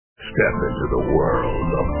Step into the world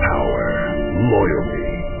of power, loyalty,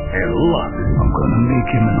 and luck. I'm gonna make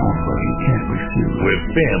him an offer he can't refuse. With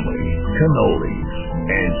family, cannolis,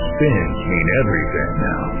 and spins mean everything.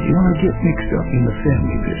 Now, you wanna get mixed up in the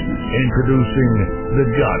family business. Introducing The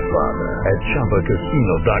Godfather at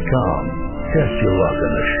ChumbaCasino.com. Test your luck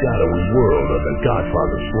in the shadowy world of The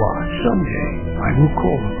Godfather slot. Someday, I will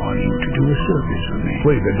call upon you to do a service for me.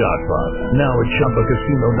 Play The Godfather now at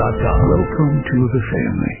ChumbaCasino.com. Welcome to the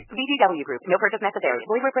family. VGW Group. No purchase necessary.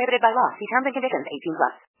 Void where prohibited by law. See terms and conditions.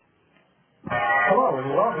 18+. Hello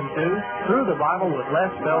and welcome to Through the Bible with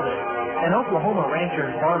Les Beldick. An Oklahoma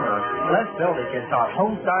rancher and farmer, Les Beldick has taught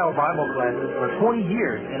home-style Bible classes for 20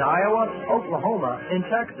 years in Iowa, Oklahoma, and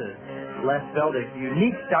Texas. Les Beldick's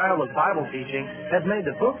unique style of Bible teaching has made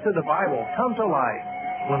the books of the Bible come to life.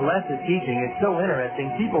 When Les is teaching, it's so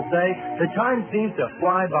interesting, people say the time seems to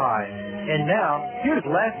fly by. And now, here's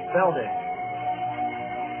Les Beldick.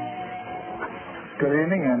 Good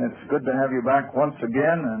evening, and it's good to have you back once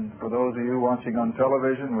again. And for those of you watching on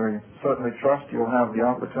television, we certainly trust you'll have the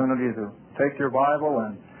opportunity to take your Bible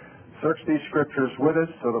and search these scriptures with us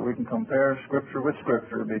so that we can compare scripture with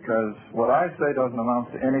scripture, because what I say doesn't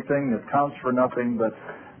amount to anything. It counts for nothing, but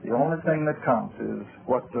the only thing that counts is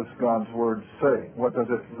what does God's Word say? What does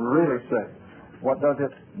it really say? What does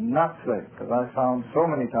it not say? Because I found so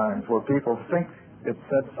many times where people think it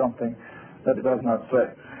said something that it does not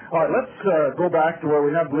say. All right, let's go back to where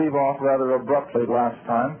we had to leave off rather abruptly last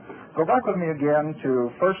time. Go back with me again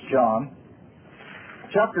to 1 John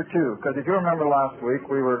chapter 2, because if you remember last week,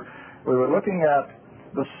 we were looking at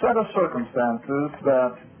the set of circumstances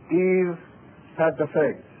that Eve had to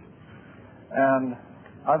face. And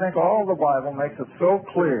I think all the Bible makes it so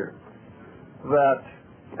clear that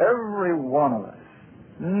every one of us,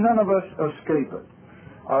 none of us escape it,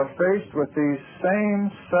 are faced with these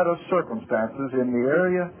same set of circumstances in the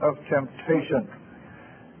area of temptation.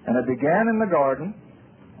 And it began in the garden,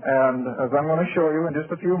 and as I'm going to show you in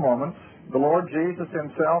just a few moments, the Lord Jesus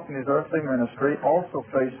himself in his earthly ministry also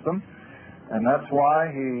faced them, and that's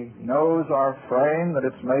why he knows our frame, that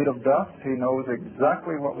it's made of dust. He knows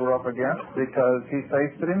exactly what we're up against because he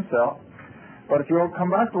faced it himself. But if you'll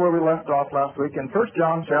come back to where we left off last week in 1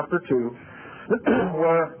 John chapter 2,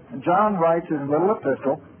 where John writes his little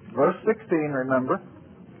epistle, verse 16, remember,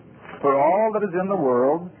 for all that is in the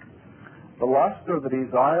world, the lust or the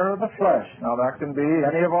desire of the flesh. Now that can be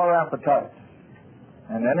any of our appetites,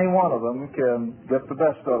 and any one of them can get the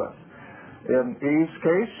best of us. In Eve's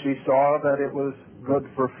case, she saw that it was good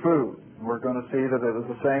for food. We're going to see that it was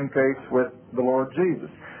the same case with the Lord Jesus.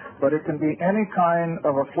 But it can be any kind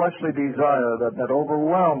of a fleshly desire that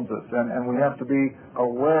overwhelms us, and we have to be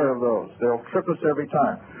aware of those. They'll trip us every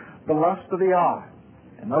time. The lust of the eye.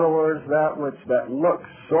 In other words, that which that looks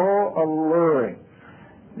so alluring.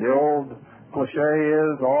 The old cliche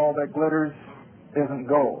is, all that glitters isn't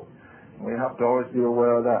gold. We have to always be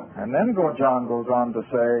aware of that. And then John goes on to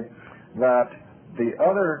say that the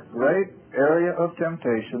other great area of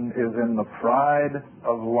temptation is in the pride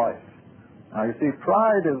of life. Now, you see,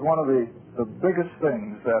 pride is one of the biggest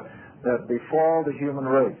things that befall the human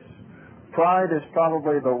race. Pride is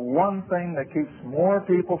probably the one thing that keeps more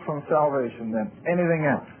people from salvation than anything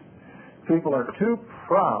else. People are too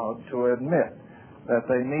proud to admit that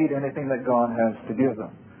they need anything that God has to give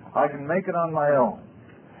them. I can make it on my own.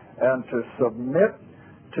 And to submit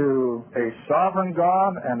to a sovereign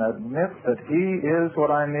God and admit that he is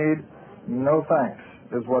what I need, no thanks,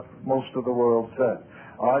 is what most of the world says.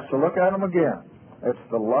 All right, so look at them again. It's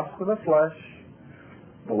the lust of the flesh,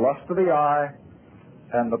 the lust of the eye,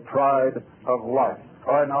 and the pride of life.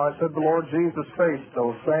 All right, now I said the Lord Jesus faced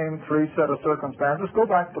those same three set of circumstances. Go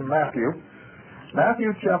back to Matthew.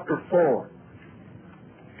 Matthew chapter 4.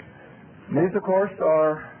 These, of course,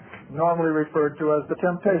 are normally referred to as the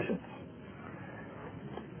temptations.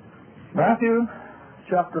 Matthew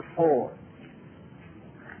chapter 4.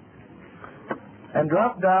 And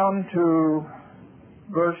drop down to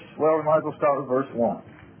we might as well start with verse 1.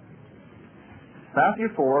 Matthew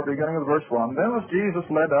 4, beginning with verse 1. Then was Jesus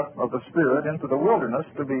led up of the Spirit into the wilderness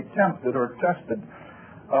to be tempted or tested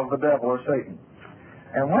of the devil or Satan.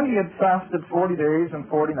 And when he had fasted 40 days and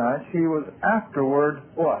 40 nights, he was afterward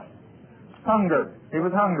what? Hungry. He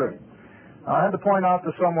was hungry. I had to point out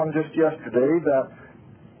to someone just yesterday that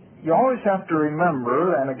you always have to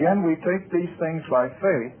remember, and again we take these things by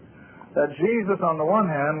faith, that Jesus on the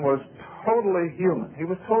one hand was totally human. He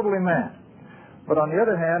was totally man. But on the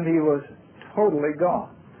other hand, he was totally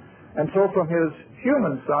God. And so from his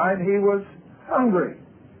human side, he was hungry.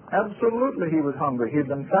 Absolutely he was hungry. He'd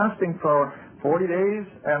been fasting for 40 days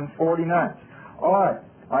and 40 nights. All right.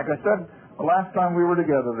 Like I said the last time we were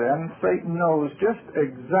together then, Satan knows just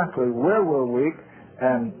exactly where we're weak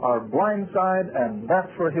and our blind side, and that's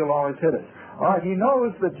where he'll always hit us. All right, he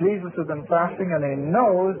knows that Jesus has been fasting, and he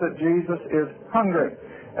knows that Jesus is hungry.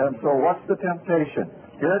 And so what's the temptation?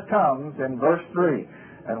 Here it comes in verse 3.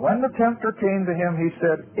 And when the tempter came to him, he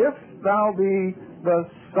said, "If thou be the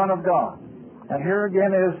Son of God." And here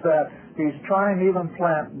again is that he's trying to even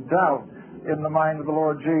plant doubt in the mind of the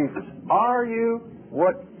Lord Jesus. Are you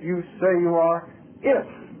what you say you are? If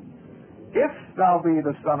thou be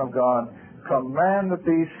the Son of God, command that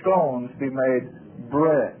these stones be made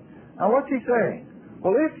bread. Now what's he saying?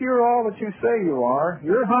 Well, if you're all that you say you are,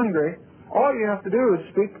 you're hungry, all you have to do is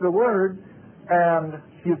speak the word and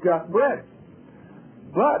you've got bread.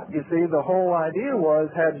 But, you see, the whole idea was,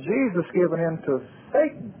 had Jesus given in to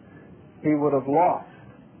Satan, he would have lost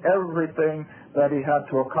everything that he had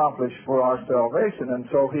to accomplish for our salvation. And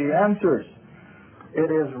so he answers,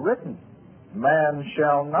 "It is written, man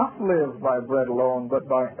shall not live by bread alone, but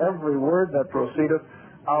by every word that proceedeth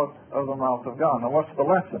out of the mouth of God." Now, what's the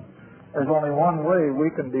lesson? There's only one way we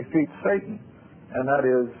can defeat Satan, and that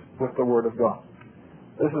is with the Word of God.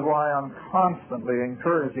 This is why I'm constantly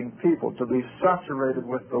encouraging people to be saturated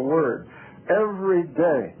with the Word every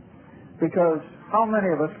day. Because how many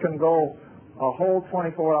of us can go a whole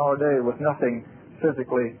 24-hour day with nothing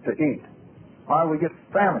physically to eat? Why, we get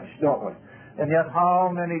famished, don't we? And yet how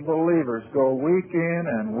many believers go week in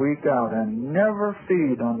and week out and never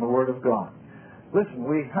feed on the Word of God? Listen,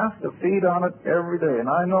 we have to feed on it every day. And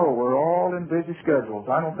I know we're all in busy schedules.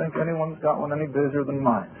 I don't think anyone's got one any busier than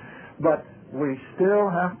mine. But we still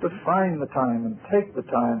have to find the time and take the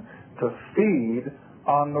time to feed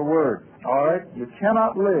on the Word. All right? You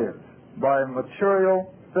cannot live by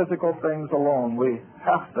material, physical things alone. We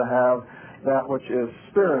have to have that which is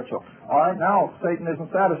spiritual. All right? Now, Satan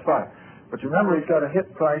isn't satisfied. But you remember, he's got to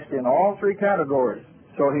hit Christ in all three categories.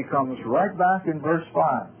 So he comes right back in verse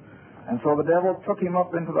 5. And so the devil took him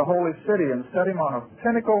up into the holy city and set him on a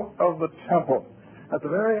pinnacle of the temple, at the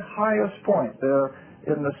very highest point there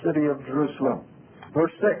in the city of Jerusalem.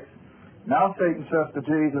 Verse 6. Now Satan says to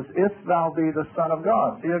Jesus, "If thou be the Son of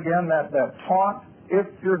God." See again that taunt, if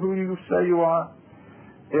you're who you say you are,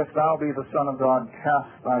 "If thou be the Son of God, cast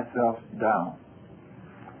thyself down.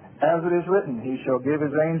 As it is written, he shall give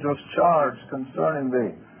his angels charge concerning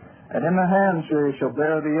thee. And in the hands they shall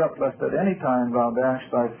bear thee up, lest at any time thou dash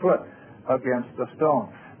thy foot against a stone."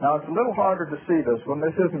 Now, it's a little harder to see this when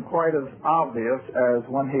this isn't quite as obvious as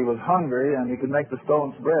when he was hungry and he could make the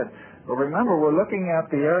stones bread. But remember, we're looking at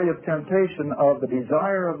the area of temptation of the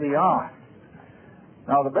desire of the eye.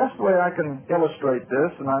 Now, the best way I can illustrate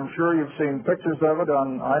this, and I'm sure you've seen pictures of it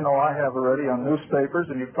I know I have already, on newspapers,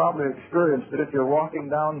 and you've probably experienced it if you're walking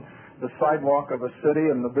down the sidewalk of a city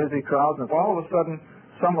in the busy crowds, and all of a sudden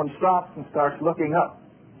someone stops and starts looking up.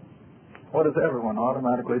 What does everyone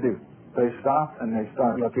automatically do? They stop and they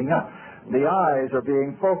start looking up. The eyes are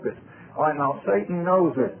being focused. All right, now Satan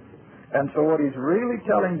knows it. And so what he's really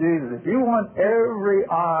telling Jesus, if you want every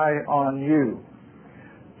eye on you,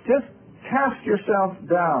 just cast yourself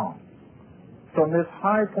down from this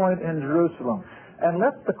high point in Jerusalem and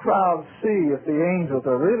let the crowd see if the angels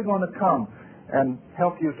are really going to come and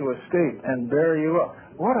help you to escape and bear you up.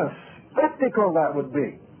 What a spectacle that would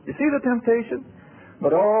be. You see the temptation?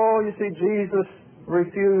 But you see, Jesus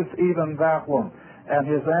refused even that one. And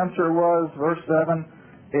his answer was, verse 7,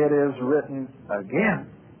 "It is written again."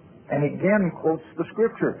 And he again quotes the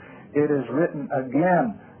scripture. "It is written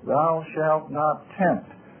again, thou shalt not tempt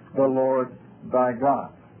the Lord thy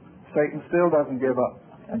God." Satan still doesn't give up.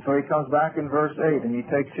 And so he comes back in verse 8, and he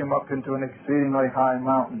takes him up into an exceedingly high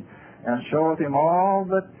mountain and showeth him all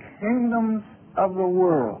the kingdoms of the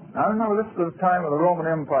world. Now remember, this is the time of the Roman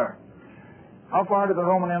Empire. How far did the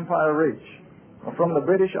Roman Empire reach? From the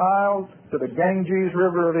British Isles to the Ganges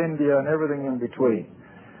River of India and everything in between.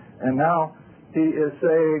 And now he is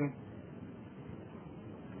saying,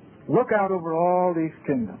 look out over all these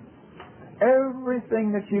kingdoms.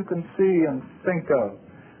 Everything that you can see and think of,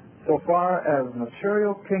 so far as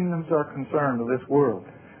material kingdoms are concerned of this world.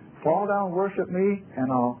 Fall down, worship me,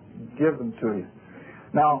 and I'll give them to you.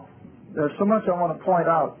 Now, there's so much I want to point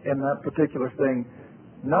out in that particular thing.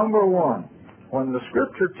 Number one, when the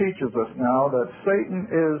Scripture teaches us now that Satan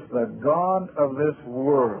is the god of this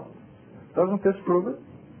world, doesn't this prove it?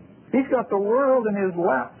 He's got the world in his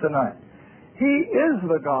lap tonight. He is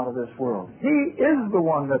the god of this world. He is the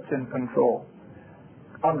one that's in control.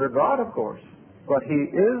 Under God, of course, but he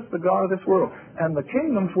is the god of this world. And the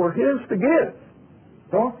kingdoms were his to give.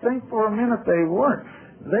 Don't think for a minute they weren't.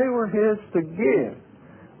 They were his to give.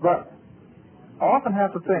 But I often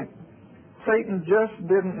have to think, Satan just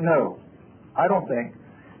didn't know I don't think.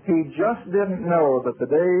 He just didn't know that the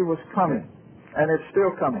day was coming, and it's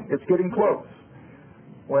still coming. It's getting close,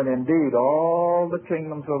 when indeed all the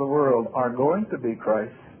kingdoms of the world are going to be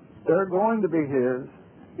Christ's. They're going to be His.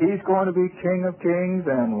 He's going to be King of kings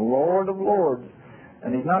and Lord of lords.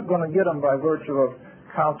 And He's not going to get them by virtue of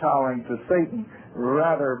kowtowing to Satan,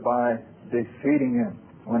 rather by defeating him.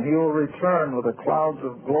 When He will return with the clouds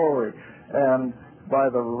of glory, and by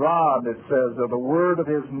the rod, it says, of the word of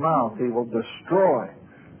His mouth, He will destroy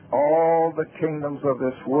all the kingdoms of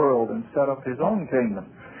this world and set up His own kingdom.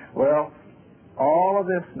 Well, all of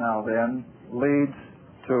this now then leads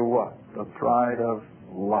to what? The pride of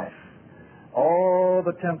life. All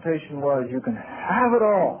the temptation was, you can have it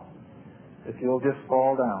all if you'll just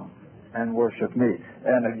fall down and worship me.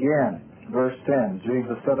 And again, verse 10,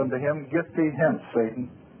 Jesus said unto him, Get thee hence,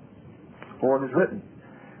 Satan, for it is written,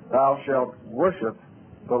 Thou shalt worship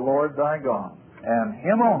the Lord thy God, and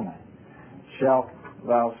Him only shalt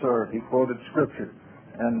thou serve. He quoted Scripture.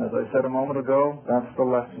 And as I said a moment ago, that's the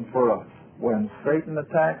lesson for us. When Satan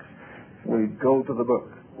attacks, we go to the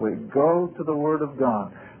book. We go to the Word of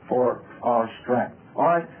God for our strength. All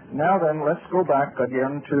right, now then, let's go back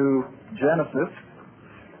again to Genesis,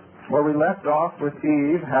 where we left off with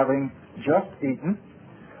Eve having just eaten.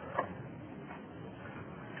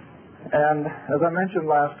 And as I mentioned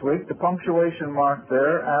last week, the punctuation mark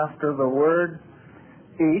there after the word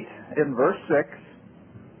eat in verse 6,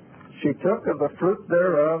 she took of the fruit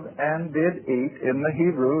thereof and did eat. In the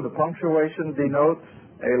Hebrew, the punctuation denotes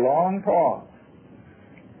a long pause.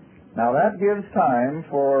 Now that gives time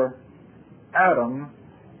for Adam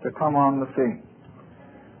to come on the scene.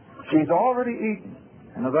 She's already eaten.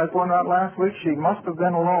 And as I pointed out last week, she must have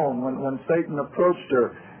been alone when Satan approached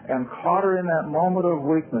her and caught her in that moment of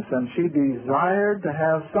weakness, and she desired to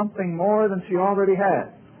have something more than she already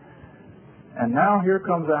had. And now here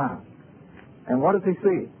comes Adam. And what does he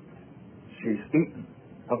see? She's eaten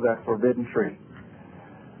of that forbidden tree.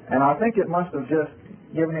 And I think it must have just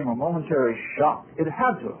given him a momentary shock. It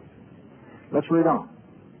had to. Let's read on.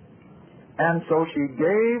 And so she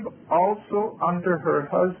gave also unto her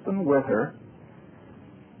husband with her.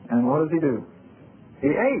 And what does he do? He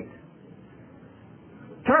ate.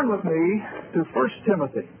 Turn with me to 1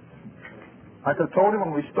 Timothy. Like I told you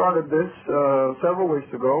when we started this several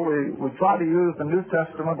weeks ago, we try to use the New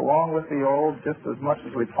Testament along with the Old just as much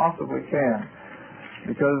as we possibly can.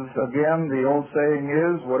 Because, again, the old saying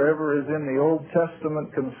is, whatever is in the Old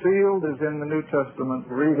Testament concealed is in the New Testament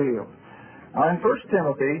revealed. Now, in 1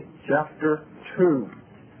 Timothy chapter 2,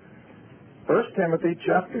 1 Timothy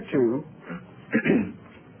chapter 2,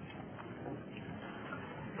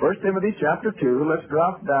 1 Timothy chapter 2, let's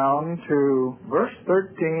drop down to verse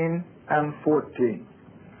 13 and 14.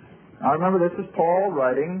 Now remember, this is Paul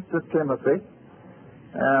writing to Timothy,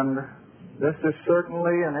 and this is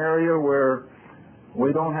certainly an area where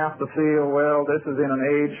we don't have to feel, well, this is in an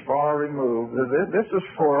age far removed. This is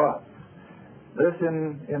for us. This,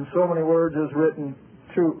 in so many words, is written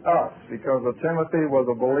to us, because Timothy was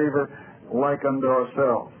a believer like unto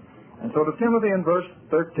ourselves. And so to Timothy in verse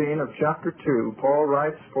 13 of chapter 2, Paul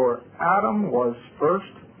writes, For Adam was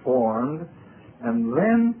first formed, and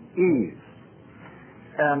then Eve.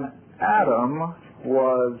 And Adam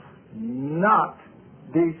was not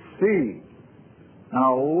deceived.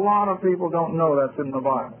 Now, a lot of people don't know that's in the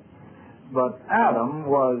Bible. But Adam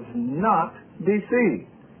was not deceived.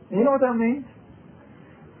 You know what that means?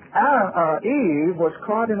 Eve was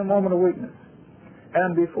caught in a moment of weakness.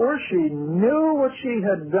 And before she knew what she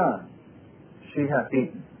had done, she had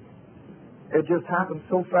eaten. It just happened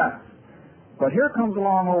so fast. But here comes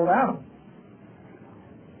along old Adam.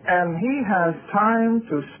 And he has time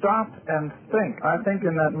to stop and think. I think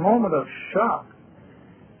in that moment of shock,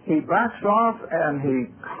 he backs off and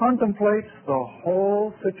he contemplates the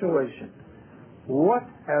whole situation. What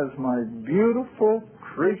has my beautiful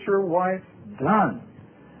creature wife done?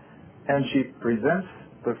 And she presents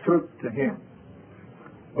the fruit to him.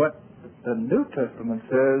 But the New Testament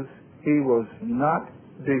says he was not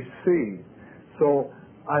deceived. So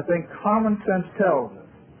I think common sense tells us,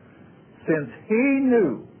 since he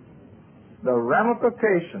knew the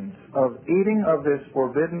ramifications of eating of this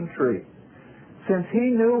forbidden tree, since he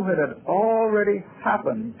knew what had already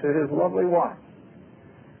happened to his lovely wife,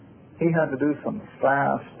 he had to do some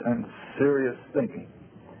fast and serious thinking.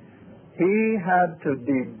 He had to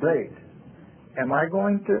debate, am I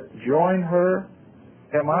going to join her?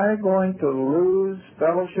 Am I going to lose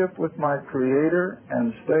fellowship with my Creator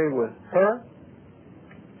and stay with her?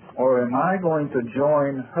 Or am I going to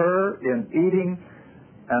join her in eating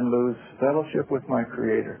and lose fellowship with my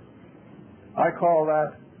Creator? I call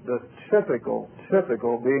that the typical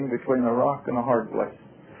being between a rock and a hard place.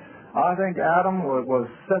 I think Adam was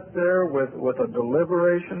set there with a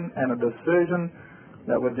deliberation and a decision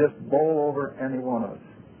that would just bowl over any one of us,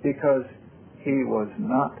 because he was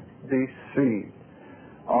not deceived.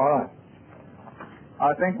 All right.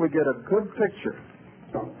 I think we get a good picture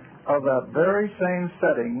of that very same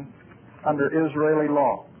setting under Israeli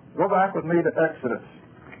law. Go back with me to Exodus.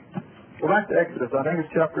 Go back to Exodus. I think it's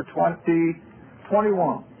chapter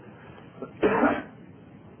 21.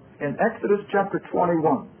 In Exodus chapter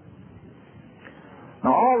 21.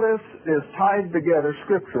 Now all this is tied together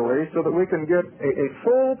scripturally so that we can get a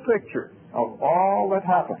full picture of all that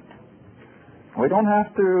happened. We don't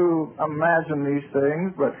have to imagine these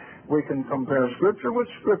things, but we can compare Scripture with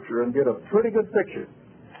Scripture and get a pretty good picture.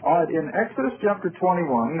 All right, in Exodus chapter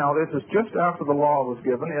 21, now this is just after the law was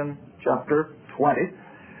given in chapter 20,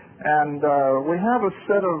 and we have a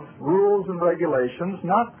set of rules and regulations,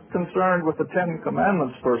 not concerned with the Ten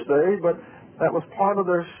Commandments per se, but that was part of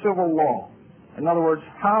their civil law. In other words,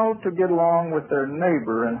 how to get along with their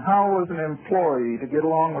neighbor, and how as an employee to get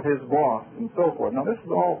along with his boss, and so forth. Now, this is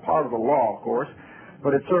all part of the law, of course,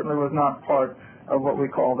 but it certainly was not part of what we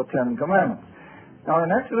call the Ten Commandments. Now,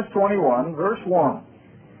 in Exodus 21, verse 1,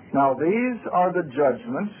 now these are the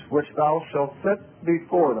judgments which thou shalt set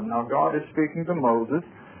before them. Now, God is speaking to Moses,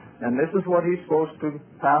 and this is what he's supposed to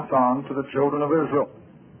pass on to the children of Israel.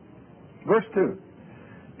 Verse 2,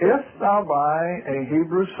 if thou buy a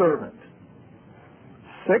Hebrew servant,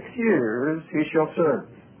 6 years he shall serve,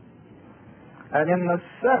 and in the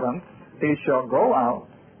 7th he shall go out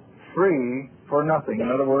free for nothing.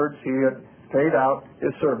 In other words, he had paid out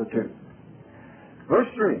his servitude. Verse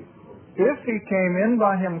 3, if he came in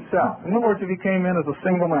by himself, in other words, if he came in as a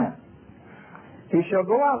single man, he shall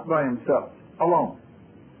go out by himself, alone.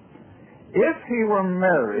 If he were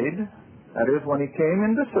married, that is, when he came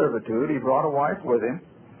into servitude, he brought a wife with him,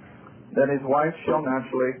 then his wife shall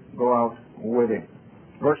naturally go out with him.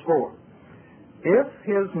 Verse 4, if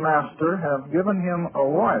his master have given him a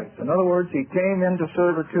wife, in other words, he came into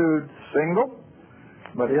servitude single,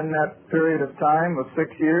 but in that period of time of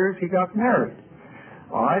 6 years, he got married.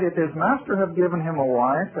 All right, if his master have given him a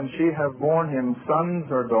wife, and she have borne him sons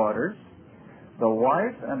or daughters, the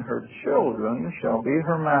wife and her children shall be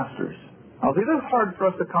her master's. Now, see, this is hard for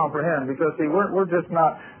us to comprehend, because, see, we're just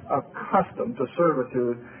not accustomed to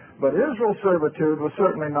servitude, but Israel's servitude was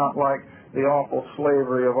certainly not like the awful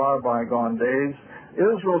slavery of our bygone days.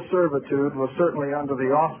 Israel's servitude was certainly under the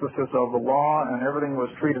auspices of the law, and everything was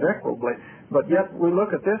treated equitably. But yet we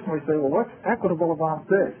look at this and we say, well, what's equitable about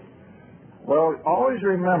this? Well, always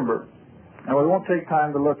remember, and we won't take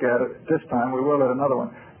time to look at it this time, we will at another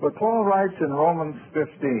one, but Paul writes in Romans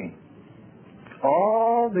 15,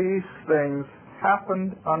 all these things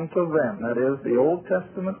happened unto them, that is, the Old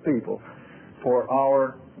Testament people, for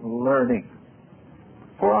our learning.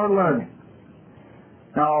 For our learning.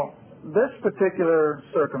 Now, this particular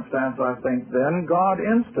circumstance, I think, then, God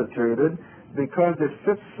instituted because it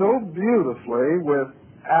fits so beautifully with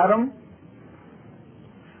Adam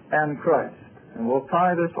and Christ. And we'll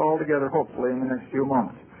tie this all together, hopefully, in the next few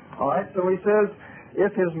moments. All right, so he says,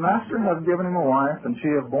 if his master have given him a wife, and she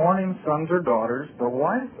have borne him sons or daughters, the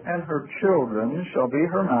wife and her children shall be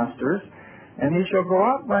her master's, and he shall go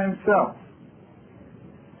out by himself.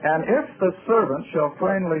 And if the servant shall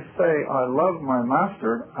plainly say, I love my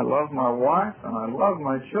master, I love my wife, and I love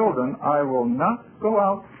my children, I will not go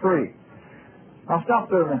out free. Now stop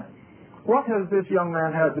there a minute. What has this young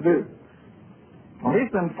man had to do? Well, he's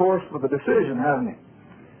been forced with a decision, hasn't he?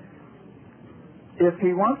 If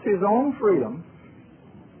he wants his own freedom,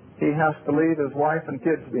 he has to leave his wife and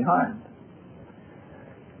kids behind.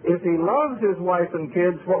 If he loves his wife and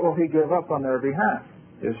kids, what will he give up on their behalf?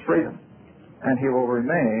 His freedom. And he will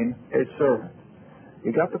remain a servant.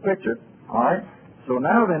 You got the picture? All right? So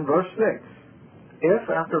now then, verse 6. If,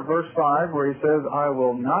 after verse 5, where he says, I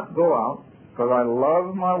will not go out, because I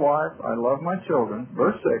love my wife, I love my children,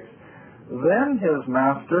 verse 6, then his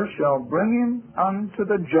master shall bring him unto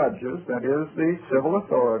the judges, that is, the civil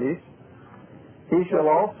authorities. He shall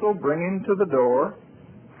also bring him to the doorpost,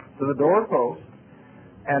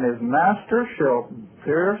 and his master shall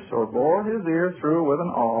pierce or bore his ear through with an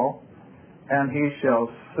awl, and he shall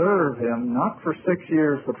serve him not for 6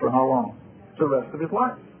 years, but for how long? The rest of his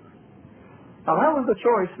life. Now that was the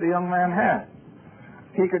choice the young man had.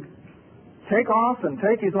 He could take off and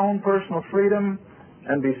take his own personal freedom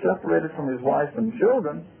and be separated from his wife and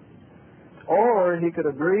children, or he could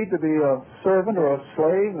agree to be a servant or a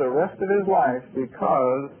slave the rest of his life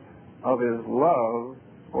because of his love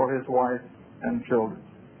for his wife and children.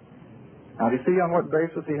 Now, do you see on what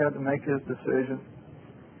basis he had to make his decision?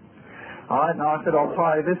 All right, now I said I'll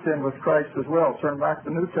tie this in with Christ as well. Turn back to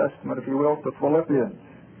the New Testament, if you will, to Philippians.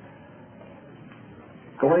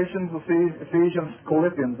 Galatians, Ephesians,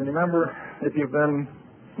 Philippians. And remember, if you've been,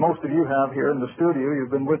 most of you have here in the studio,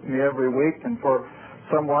 you've been with me every week, and for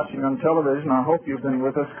some watching on television, I hope you've been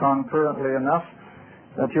with us concurrently enough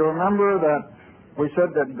that you remember that we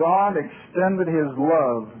said that God extended His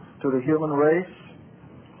love to the human race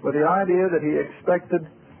with the idea that He expected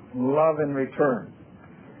love in return.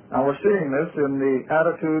 Now we're seeing this in the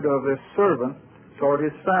attitude of this servant toward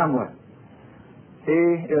his family.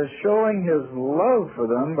 He is showing his love for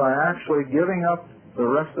them by actually giving up the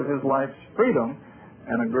rest of his life's freedom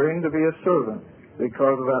and agreeing to be a servant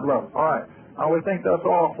because of that love. All right, now we think that's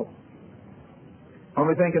awful.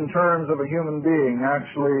 When we think in terms of a human being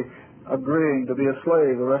actually agreeing to be a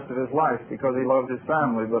slave the rest of his life because he loved his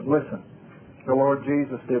family. But listen, the Lord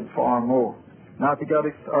Jesus did far more. Now if you got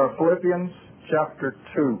Philippians chapter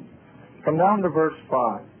 2, come down to verse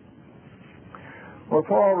 5, where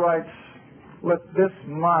Paul writes, "Let this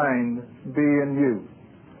mind be in you,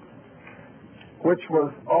 which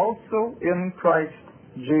was also in Christ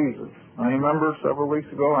Jesus." Now, you remember several weeks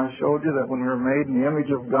ago I showed you that when we were made in the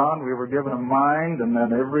image of God, we were given a mind, and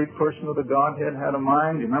that every person of the Godhead had a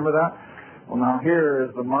mind. You remember that? Well, now here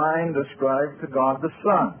is the mind ascribed to God the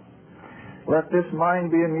Son. "Let this mind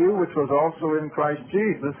be in you, which was also in Christ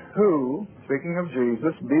Jesus, who," speaking of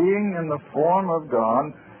Jesus, "being in the form of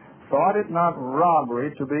God, thought it not robbery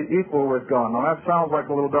to be equal with God." Now that sounds like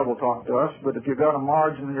a little double talk to us, but if you've got a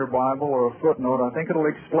margin in your Bible or a footnote, I think it'll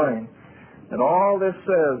explain that all this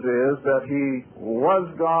says is that He was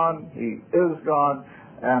God, He is God,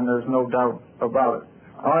 and there's no doubt about it.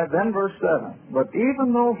 All right, then verse 7. "But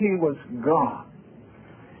even though He was God,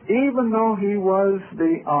 even though He was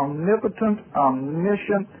the omnipotent,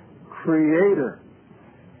 omniscient Creator,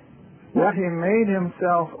 yet He made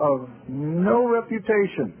Himself of no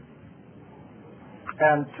reputation,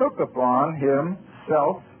 and took upon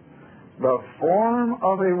Himself the form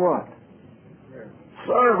of a" what?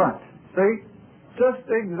 Servant. See? Just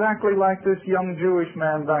exactly like this young Jewish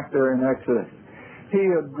man back there in Exodus. He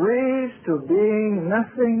agrees to being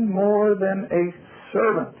nothing more than a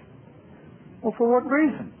servant. Well, for what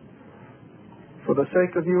reason? For the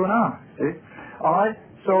sake of you and I. See? All right?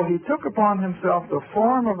 So He took upon Himself the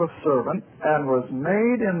form of a servant and was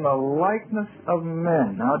made in the likeness of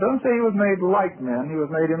men. Now, it doesn't say He was made like men. He was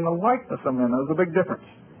made in the likeness of men. There's a big difference.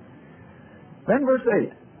 Then verse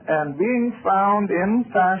 8. "And being found in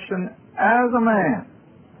fashion as a man,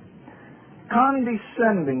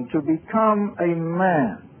 condescending to become a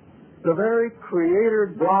man," the very Creator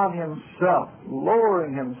God Himself,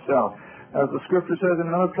 lowering Himself, as the Scripture says in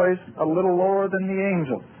another place, a little lower than the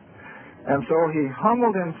angels. And so He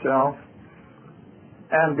humbled Himself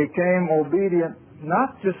and became obedient,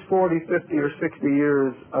 not just 40, 50, or 60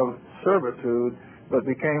 years of servitude, but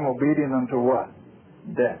became obedient unto what?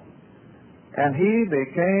 Death. "And He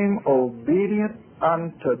became obedient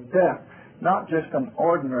unto death," not just an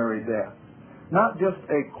ordinary death, not just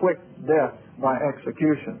a quick death by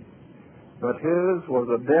execution, but His was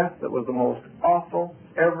a death that was the most awful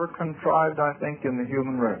ever contrived, I think, in the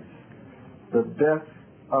human race. The death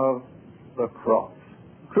of the cross.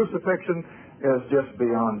 Crucifixion is just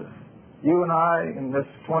beyond us. You and I, in this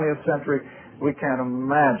 20th century, we can't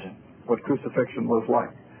imagine what crucifixion was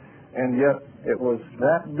like. And yet, it was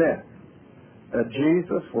that death that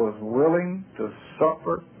Jesus was willing to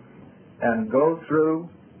suffer and go through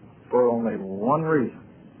for only one reason,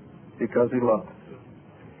 because He loved us.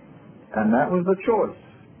 And that was the choice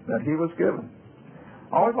that He was given.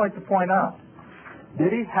 I always like to point out,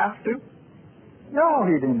 did He have to? No,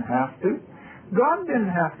 He didn't have to. God didn't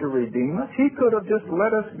have to redeem us. He could have just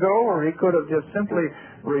let us go, or He could have just simply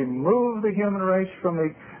removed the human race from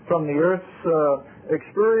the earth's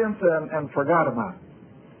experience and forgot about it.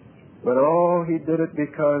 But He did it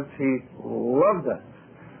because He loved us.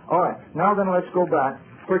 All right, now then let's go back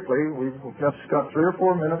quickly. We've just got 3 or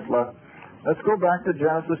 4 minutes left. Let's go back to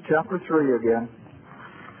Genesis chapter 3 again.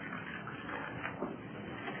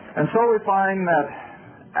 And so we find that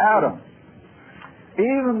Adam,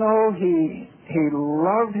 even though he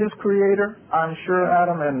loved his Creator, I'm sure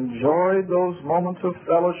Adam enjoyed those moments of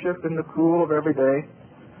fellowship in the cool of every day.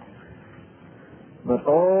 But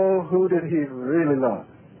oh, who did he really love?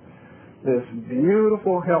 This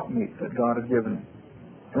beautiful helpmeet that God had given him.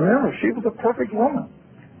 Remember, she was a perfect woman,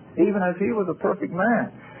 even as he was a perfect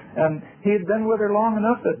man. And he had been with her long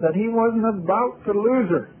enough that he wasn't about to lose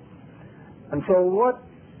her. And so what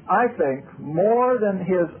I think, more than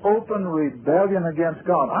his open rebellion against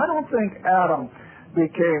God, I don't think Adam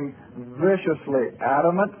became viciously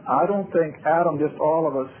adamant. I don't think Adam just all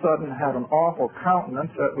of a sudden had an awful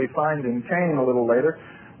countenance that we find in Cain a little later,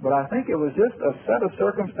 but I think it was just a set of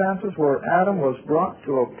circumstances where Adam was brought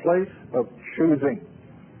to a place of choosing.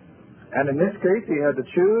 And in this case, he had to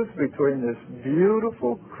choose between this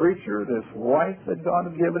beautiful creature, this wife that God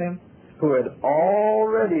had given him, who had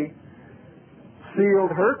already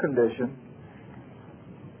sealed her condition,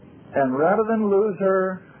 and rather than lose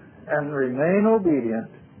her and remain obedient,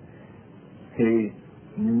 he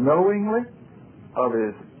knowingly, of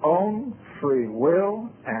his own free will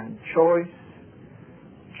and choice,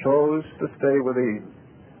 chose to stay with Eve.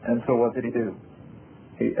 And so what did he do?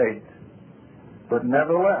 He ate. But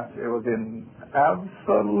nevertheless, it was in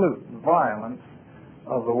absolute violence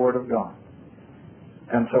of the Word of God.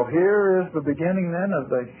 And so here is the beginning then of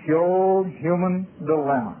the whole human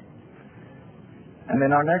dilemma. And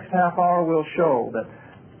in our next half hour we'll show that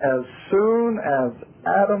as soon as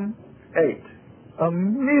Adam ate,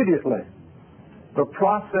 immediately the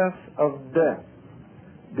process of death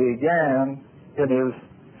began in his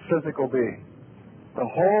physical being. The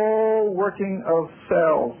whole working of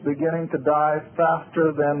cells beginning to die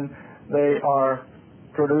faster than they are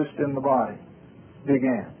produced in the body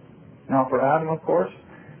began. Now for Adam, of course,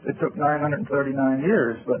 it took 939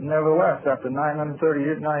 years, but nevertheless, after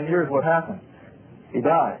 939 years, what happened? He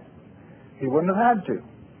died. He wouldn't have had to.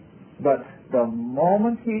 But the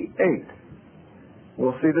moment he ate,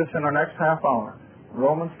 we'll see this in our next half hour,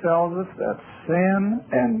 Romans tells us that sin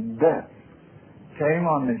and death came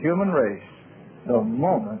on the human race the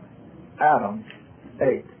moment Adam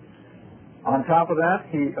ate. On top of that,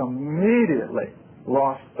 he immediately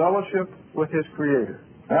lost fellowship with his Creator.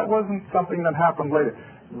 That wasn't something that happened later.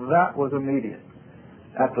 That was immediate.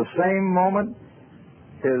 At the same moment,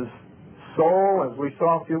 his soul, as we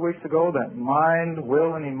saw a few weeks ago, that mind,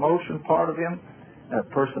 will, and emotion part of him, that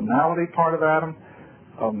personality part of Adam,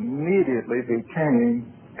 immediately became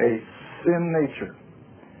a sin nature.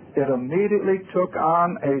 It immediately took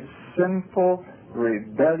on a sinful,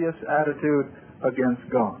 rebellious attitude against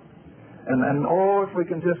God. And oh, if we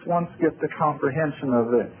can just once get the comprehension of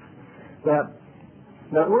this, that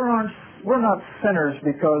we're not sinners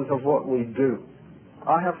because of what we do.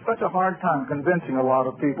 I have such a hard time convincing a lot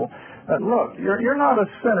of people that, look, you're not a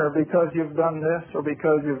sinner because you've done this or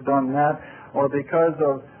because you've done that or because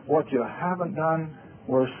of what you haven't done.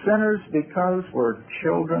 We're sinners because we're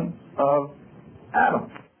children of Adam.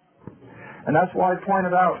 And that's why I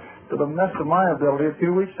pointed out to the best of my ability a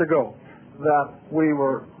few weeks ago that we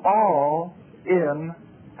were all in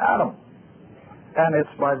Adam. And it's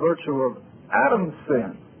by virtue of Adam's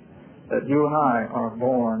sin that you and I are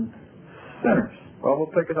born sinners. Well, we'll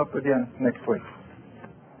pick it up again next week.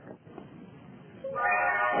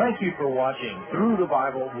 Thank you for watching Through the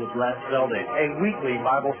Bible with Les Feldick, a weekly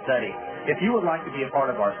Bible study. If you would like to be a part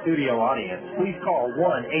of our studio audience, please call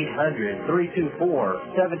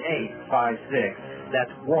 1-800-324-7856.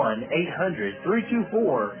 That's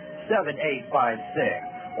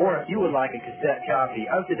 1-800-324-7856. Or if you would like a cassette copy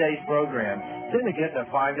of today's program, send a gift of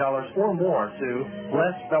 $5 or more to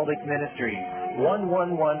Les Feldick Ministries,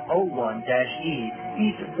 11101-E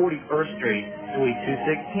East 41st Street, Suite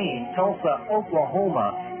 216, Tulsa,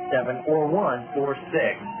 Oklahoma, 74146.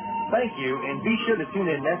 Thank you, and be sure to tune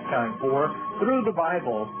in next time for Through the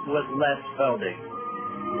Bible with Les Feldick.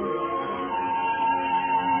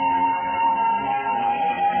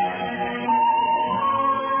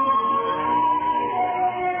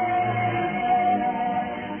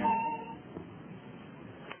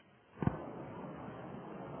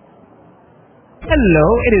 Hello,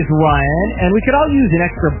 it is Ryan, and we could all use an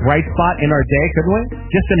extra bright spot in our day, couldn't we?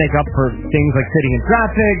 Just to make up for things like sitting in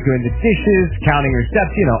traffic, doing the dishes, counting your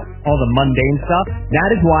steps, all the mundane stuff.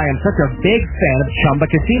 That is why I'm such a big fan of Chumba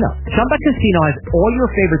Casino. Chumba Casino has all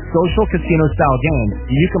your favorite social casino-style games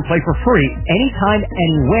that you can play for free anytime,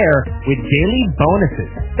 anywhere with daily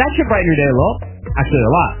bonuses. That should brighten your day a little. Actually,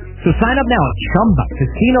 a lot. So sign up now at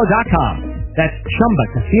ChumbaCasino.com. That's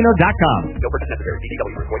ChumbaCasino.com. No purchase necessary.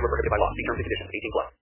 VGW. Void where prohibited by law. See terms and conditions. 18+.